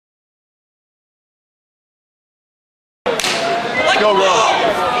go, girl.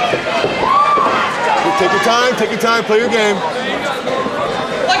 Take your time, play your game.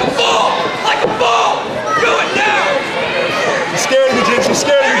 Like a bull! Like a bull! Do it now! She's scared of you, Gina. She's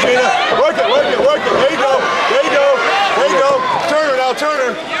scared of you, Gina. Work it, work it, work it. There you go. There you go. There you go. Turn her now, turn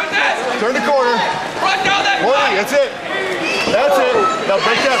her. Turn the corner. Run down that One, that's it. That's it. Now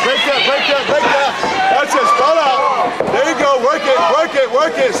break that, break that, break that, break that. That's it. Spell out. There you go. Work it, work it,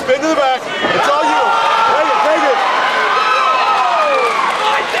 work it. Spin to the back. It's all you. Take it, take it.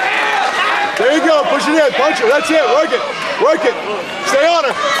 There you go. Push it in. Punch her. That's it. Work it. Work it. Stay on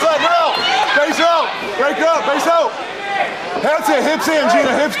her. Flatten her out. Face her out. Break her up. Face out. That's it. Hips in,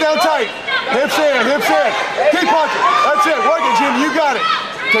 Gina. Hips down tight. Hips in. Hips in. Keep punching. That's it. Work it, Gina. You got it.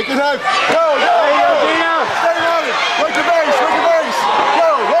 Take your time. Go. Go. Gina. Stay on it. Work the base. Work the base. Go.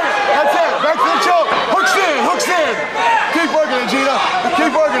 Work it. That's it. Back to the choke. Hooks in. Hooks in. Keep working it, Gina.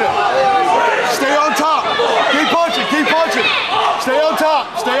 Keep working it. Stay on top. Keep punching. Keep punching. Stay on top.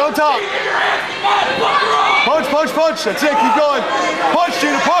 Stay on top. Punch, punch, punch. That's it. Keep going. Punch,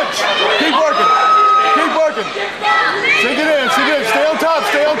 Gina. Punch. Keep working. Keep working. Sink it in. Sink it in. Stay on top.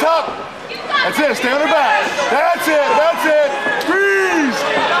 Stay on top. That's it. Stay on her back. That's it. That's it. Freeze.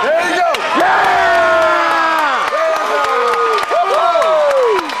 There you go. Yeah! There you go. Woo-hoo!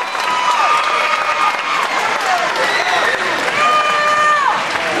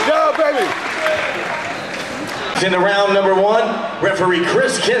 Go, baby. In the round number one, referee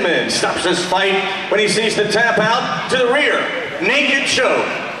Chris Kinman stops this fight when he sees the tap out to the rear. Naked choke.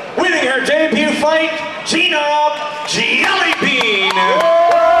 Winning her debut fight, Gina Jellybean.